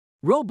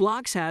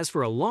Roblox has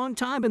for a long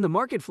time been the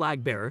market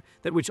flag bearer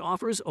that which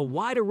offers a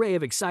wide array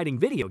of exciting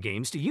video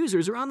games to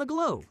users around the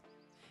globe.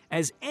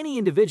 As any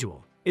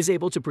individual is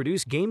able to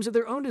produce games of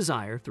their own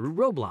desire through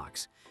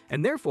Roblox,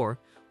 and therefore,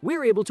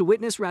 we're able to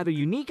witness rather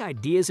unique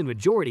ideas in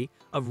majority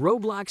of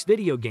Roblox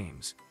video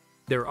games.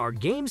 There are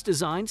games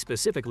designed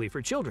specifically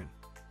for children.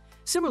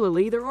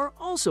 Similarly, there are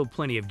also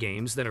plenty of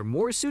games that are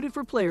more suited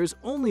for players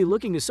only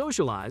looking to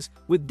socialize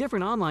with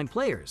different online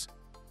players.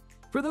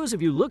 For those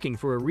of you looking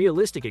for a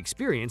realistic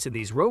experience in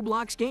these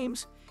Roblox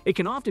games, it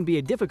can often be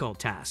a difficult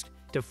task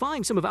to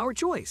find some of our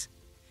choice.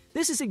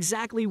 This is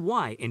exactly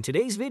why in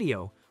today's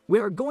video, we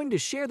are going to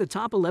share the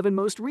top 11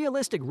 most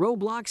realistic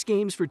Roblox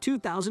games for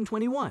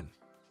 2021.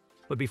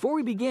 But before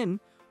we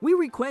begin, we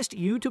request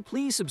you to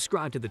please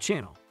subscribe to the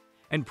channel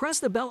and press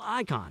the bell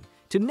icon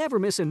to never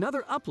miss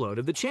another upload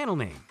of the channel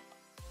name.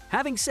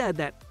 Having said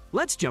that,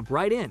 let's jump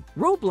right in.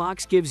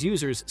 Roblox gives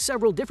users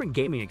several different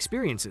gaming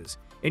experiences,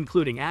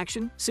 including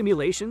action,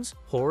 simulations,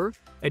 horror,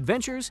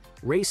 adventures,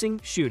 racing,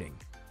 shooting.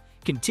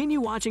 Continue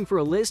watching for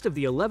a list of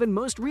the 11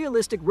 most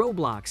realistic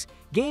Roblox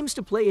games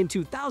to play in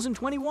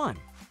 2021.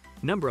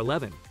 Number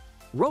 11.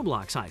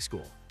 Roblox High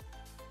School.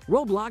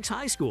 Roblox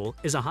High School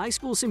is a high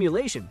school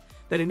simulation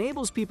that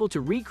enables people to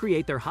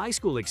recreate their high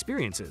school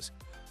experiences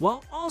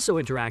while also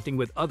interacting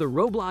with other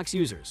Roblox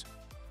users.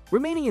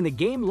 Remaining in the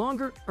game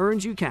longer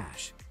earns you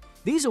cash.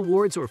 These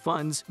awards or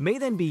funds may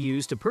then be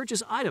used to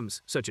purchase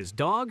items such as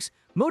dogs,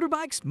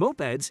 motorbikes,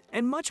 mopeds,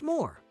 and much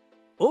more.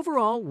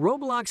 Overall,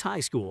 Roblox High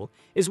School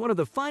is one of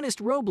the finest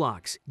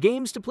Roblox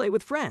games to play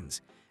with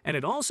friends, and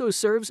it also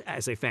serves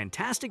as a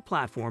fantastic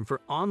platform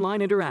for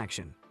online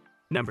interaction.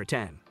 Number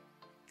 10.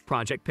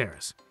 Project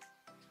Paris.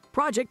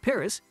 Project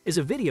Paris is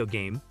a video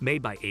game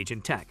made by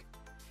Agent Tech.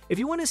 If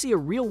you want to see a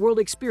real-world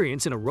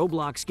experience in a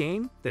Roblox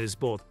game that is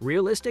both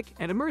realistic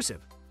and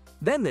immersive,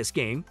 then this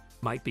game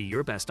might be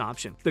your best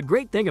option. The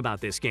great thing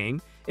about this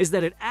game is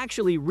that it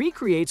actually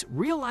recreates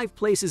real-life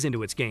places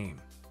into its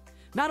game.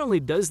 Not only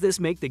does this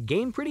make the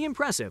game pretty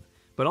impressive,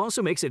 but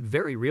also makes it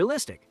very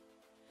realistic.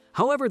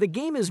 However, the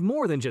game is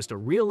more than just a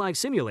real-life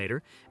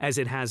simulator, as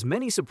it has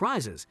many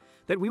surprises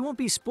that we won't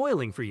be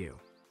spoiling for you.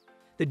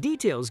 The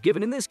details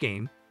given in this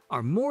game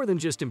are more than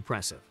just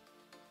impressive.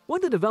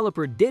 What the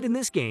developer did in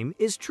this game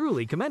is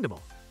truly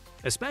commendable,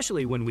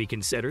 especially when we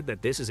consider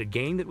that this is a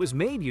game that was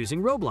made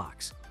using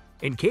Roblox.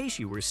 In case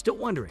you were still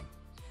wondering,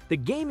 the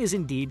game is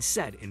indeed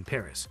set in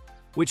Paris,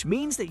 which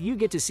means that you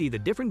get to see the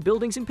different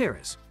buildings in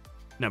Paris.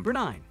 Number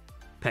 9.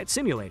 Pet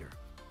Simulator.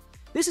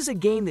 This is a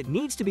game that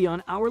needs to be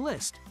on our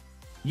list.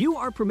 You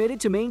are permitted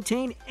to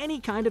maintain any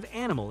kind of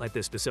animal at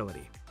this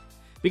facility,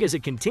 because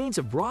it contains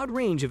a broad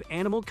range of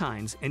animal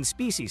kinds and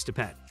species to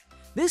pet.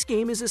 This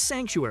game is a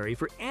sanctuary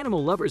for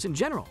animal lovers in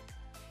general.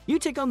 You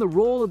take on the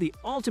role of the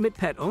ultimate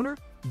pet owner,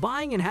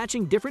 buying and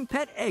hatching different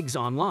pet eggs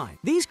online.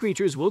 These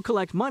creatures will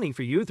collect money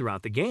for you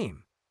throughout the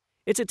game.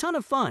 It's a ton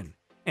of fun,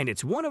 and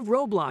it's one of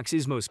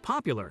Roblox's most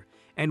popular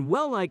and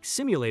well-liked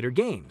simulator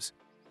games.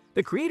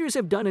 The creators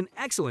have done an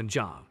excellent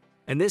job,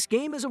 and this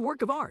game is a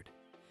work of art.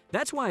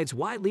 That's why it's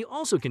widely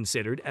also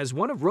considered as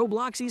one of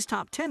Roblox's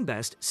top 10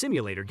 best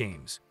simulator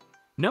games.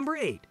 Number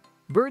 8.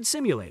 Bird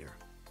Simulator.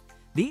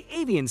 The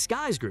Avian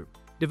Skies Group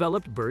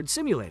developed Bird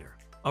Simulator,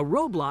 a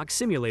Roblox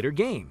simulator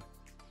game.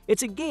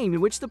 It's a game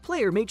in which the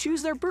player may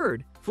choose their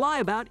bird, fly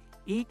about,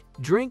 eat,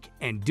 drink,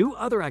 and do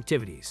other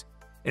activities.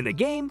 In the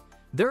game,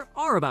 there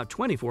are about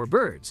 24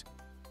 birds.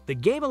 The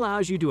game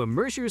allows you to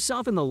immerse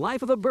yourself in the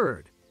life of a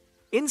bird.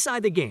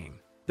 Inside the game,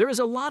 there is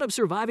a lot of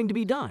surviving to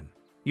be done.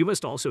 You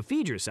must also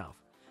feed yourself,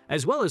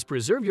 as well as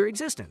preserve your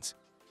existence.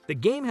 The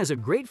game has a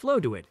great flow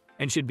to it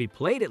and should be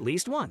played at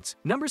least once.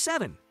 Number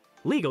 7.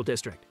 Legal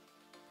District.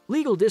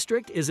 Legal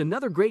District is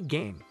another great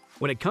game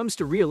when it comes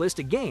to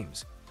realistic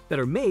games that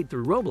are made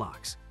through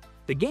Roblox.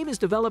 The game is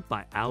developed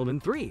by Allen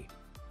 3.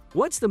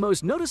 What's the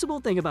most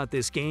noticeable thing about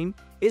this game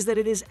is that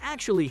it is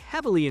actually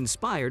heavily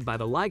inspired by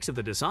the likes of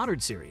the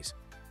Dishonored series.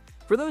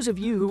 For those of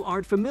you who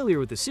aren't familiar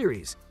with the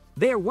series,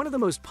 they are one of the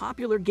most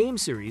popular game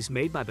series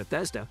made by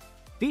Bethesda,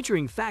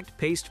 featuring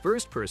fact-paced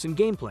first-person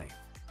gameplay.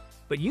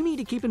 But you need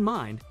to keep in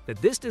mind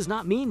that this does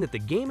not mean that the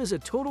game is a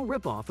total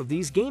ripoff of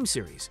these game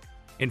series.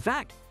 In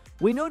fact,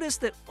 we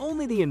noticed that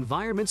only the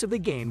environments of the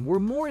game were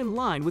more in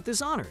line with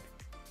Dishonored.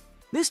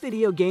 This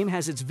video game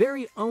has its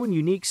very own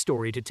unique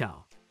story to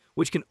tell,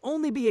 which can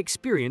only be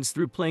experienced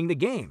through playing the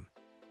game.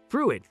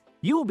 Through it,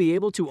 you will be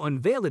able to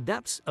unveil the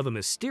depths of a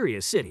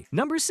mysterious city.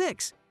 Number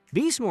 6.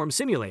 Bee Swarm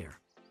Simulator.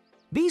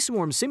 Bee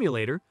Swarm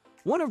Simulator,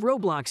 one of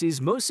Roblox's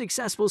most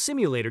successful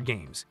simulator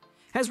games,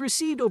 has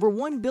received over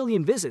 1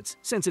 billion visits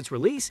since its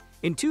release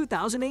in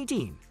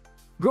 2018.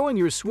 Growing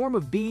your swarm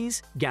of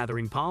bees,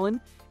 gathering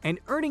pollen, and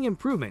earning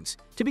improvements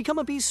to become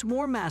a bee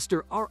swarm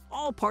master are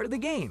all part of the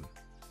game.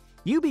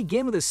 You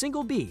begin with a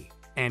single bee,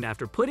 and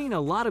after putting in a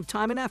lot of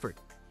time and effort,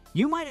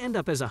 you might end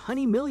up as a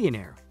honey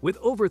millionaire with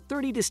over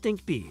 30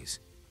 distinct bees.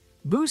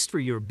 Boosts for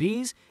your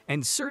bees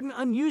and certain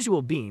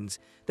unusual beans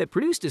that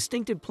produce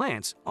distinctive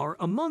plants are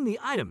among the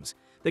items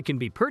that can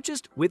be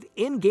purchased with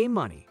in-game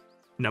money.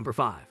 Number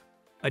 5.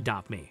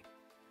 Adopt Me.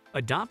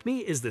 Adopt Me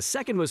is the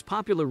second most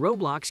popular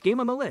Roblox game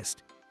on the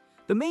list.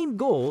 The main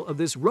goal of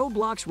this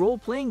Roblox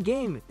role-playing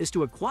game is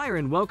to acquire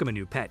and welcome a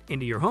new pet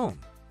into your home.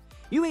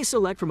 You may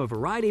select from a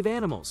variety of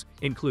animals,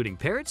 including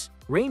parrots,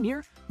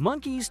 reindeer,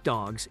 monkeys,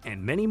 dogs,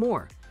 and many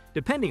more,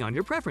 depending on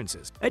your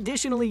preferences.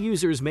 Additionally,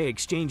 users may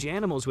exchange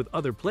animals with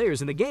other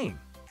players in the game.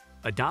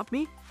 Adopt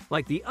Me,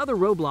 like the other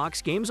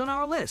Roblox games on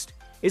our list,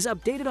 is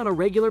updated on a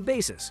regular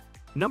basis.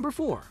 Number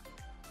 4.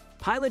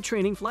 Pilot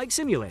Training Flight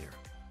Simulator.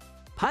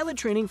 Pilot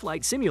Training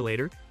Flight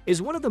Simulator is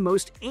one of the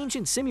most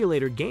ancient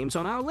simulator games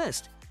on our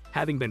list,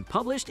 having been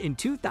published in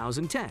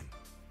 2010.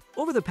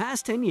 Over the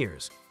past 10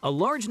 years, a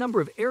large number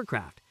of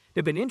aircraft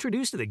have been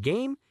introduced to the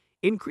game,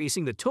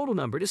 increasing the total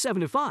number to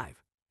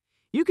 75.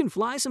 You can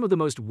fly some of the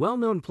most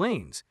well-known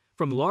planes,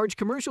 from large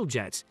commercial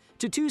jets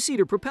to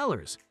two-seater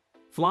propellers.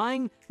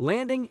 Flying,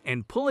 landing,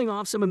 and pulling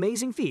off some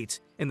amazing feats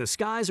in the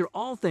skies are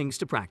all things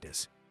to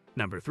practice.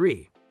 Number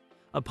 3.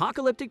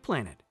 Apocalyptic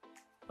Planet.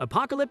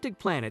 Apocalyptic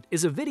Planet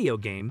is a video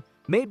game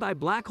made by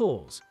Black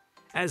Holes.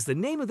 As the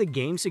name of the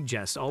game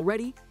suggests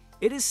already,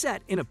 it is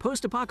set in a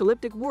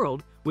post-apocalyptic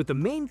world with the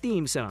main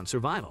theme set on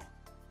survival.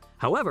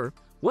 However,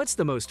 what's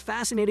the most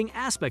fascinating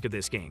aspect of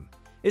this game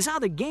is how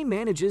the game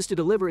manages to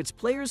deliver its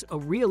players a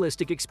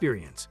realistic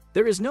experience.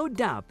 There is no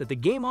doubt that the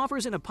game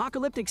offers an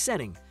apocalyptic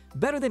setting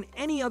better than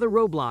any other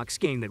Roblox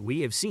game that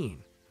we have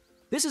seen.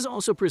 This is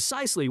also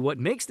precisely what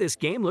makes this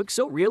game look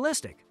so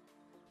realistic.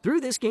 Through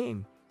this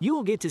game, you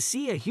will get to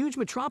see a huge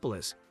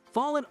metropolis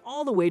fallen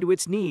all the way to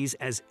its knees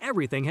as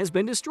everything has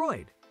been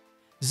destroyed.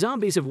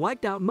 Zombies have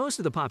wiped out most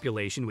of the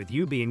population, with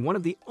you being one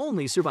of the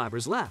only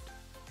survivors left.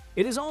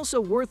 It is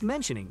also worth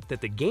mentioning that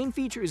the game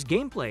features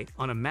gameplay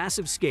on a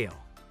massive scale.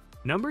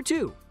 Number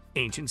 2.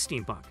 Ancient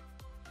Steampunk.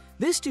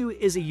 This too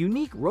is a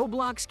unique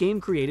Roblox game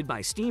created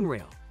by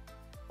SteamRail.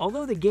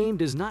 Although the game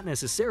does not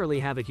necessarily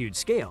have a huge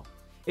scale,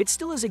 it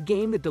still is a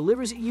game that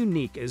delivers a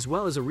unique as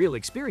well as a real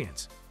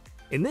experience.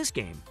 In this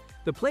game,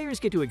 the players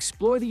get to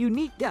explore the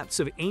unique depths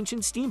of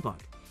ancient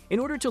steampunk in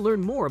order to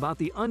learn more about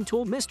the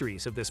untold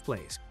mysteries of this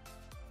place.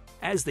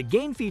 As the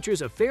game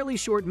features a fairly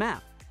short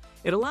map,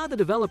 it allowed the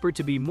developer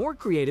to be more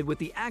creative with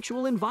the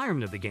actual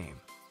environment of the game.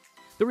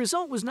 The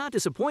result was not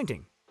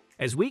disappointing,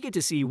 as we get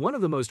to see one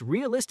of the most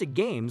realistic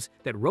games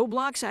that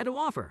Roblox had to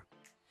offer.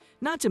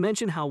 Not to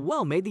mention how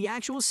well made the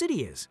actual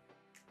city is.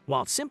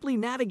 While simply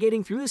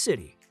navigating through the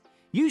city,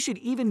 you should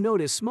even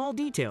notice small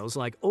details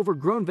like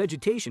overgrown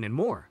vegetation and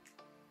more.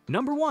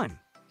 Number 1.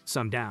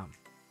 Sundown.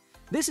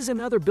 This is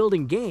another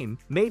building game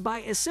made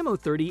by Asimo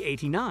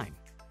 3089.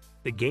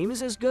 The game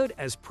is as good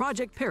as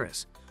Project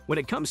Paris when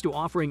it comes to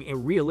offering a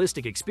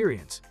realistic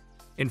experience.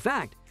 In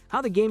fact,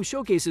 how the game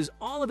showcases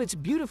all of its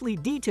beautifully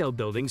detailed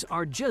buildings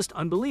are just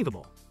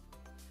unbelievable.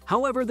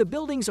 However, the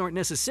buildings aren't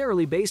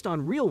necessarily based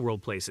on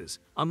real-world places,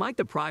 unlike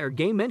the prior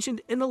game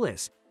mentioned in the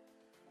list.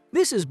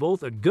 This is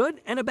both a good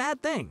and a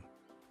bad thing.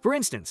 For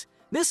instance,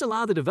 this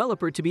allowed the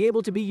developer to be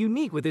able to be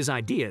unique with his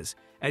ideas,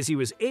 as he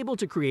was able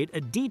to create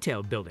a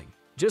detailed building,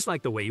 just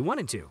like the way he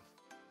wanted to.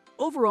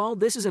 Overall,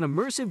 this is an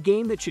immersive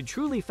game that should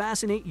truly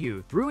fascinate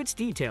you through its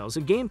details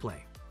and gameplay.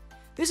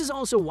 This is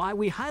also why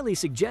we highly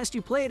suggest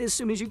you play it as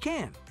soon as you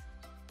can.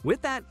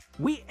 With that,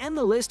 we end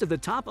the list of the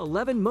top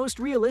 11 most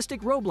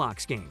realistic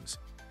Roblox games.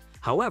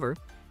 However,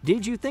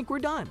 did you think we're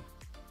done?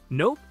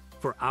 Nope.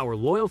 For our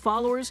loyal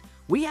followers,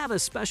 we have a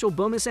special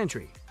bonus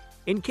entry,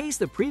 in case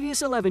the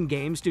previous 11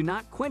 games do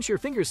not quench your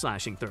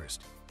finger-slashing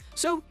thirst.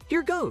 So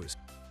here goes.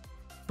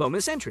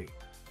 Bonus entry: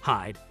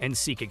 Hide and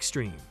Seek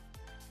Extreme.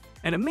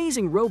 An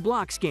amazing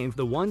Roblox game for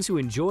the ones who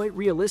enjoy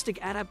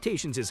realistic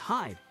adaptations is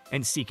Hide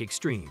and Seek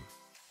Extreme.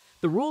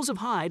 The rules of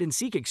Hide and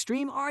Seek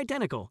Extreme are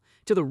identical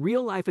to the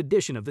real-life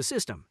edition of the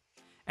system.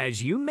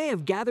 As you may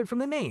have gathered from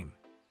the name,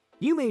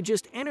 you may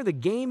just enter the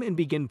game and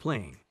begin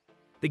playing.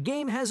 The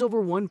game has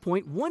over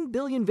 1.1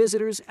 billion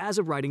visitors as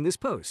of writing this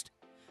post,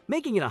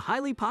 making it a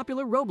highly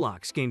popular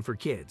Roblox game for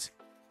kids.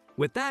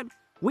 With that,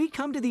 we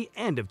come to the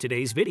end of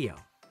today's video.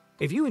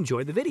 If you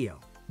enjoyed the video,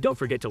 don't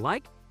forget to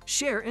like,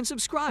 share, and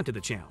subscribe to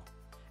the channel.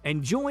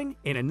 And join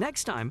in a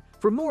next time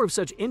for more of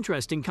such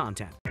interesting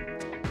content.